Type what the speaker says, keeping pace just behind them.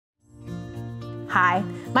Hi,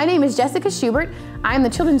 my name is Jessica Schubert. I'm the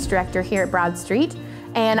Children's Director here at Broad Street,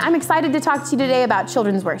 and I'm excited to talk to you today about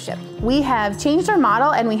children's worship. We have changed our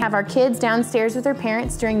model and we have our kids downstairs with their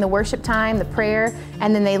parents during the worship time, the prayer,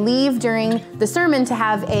 and then they leave during the sermon to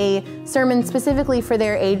have a sermon specifically for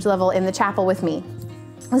their age level in the chapel with me.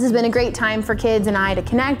 This has been a great time for kids and I to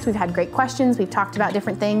connect. We've had great questions, we've talked about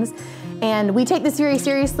different things, and we take this very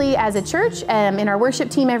seriously as a church. In our worship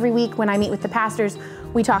team every week when I meet with the pastors,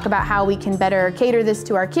 we talk about how we can better cater this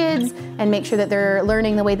to our kids and make sure that they're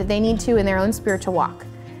learning the way that they need to in their own spiritual walk.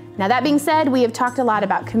 Now that being said, we have talked a lot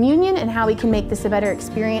about communion and how we can make this a better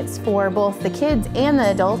experience for both the kids and the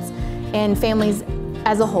adults and families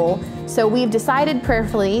as a whole. So we've decided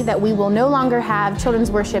prayerfully that we will no longer have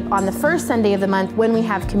children's worship on the first Sunday of the month when we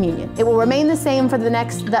have communion. It will remain the same for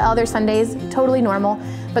the other Sundays, totally normal,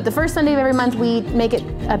 but the first Sunday of every month we make it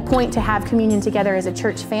a point to have communion together as a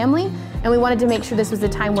church family, and we wanted to make sure this was a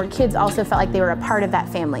time where kids also felt like they were a part of that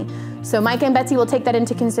family. So Mike and Betsy will take that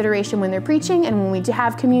into consideration when they're preaching, and when we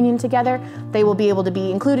have communion together, they will be able to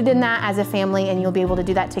be included in that as a family, and you'll be able to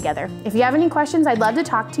do that together. If you have any questions, I'd love to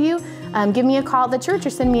talk to you. Give me a call at the church or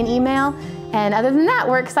send me an email. And other than that,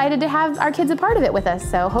 we're excited to have our kids a part of it with us.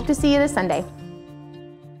 So hope to see you this Sunday.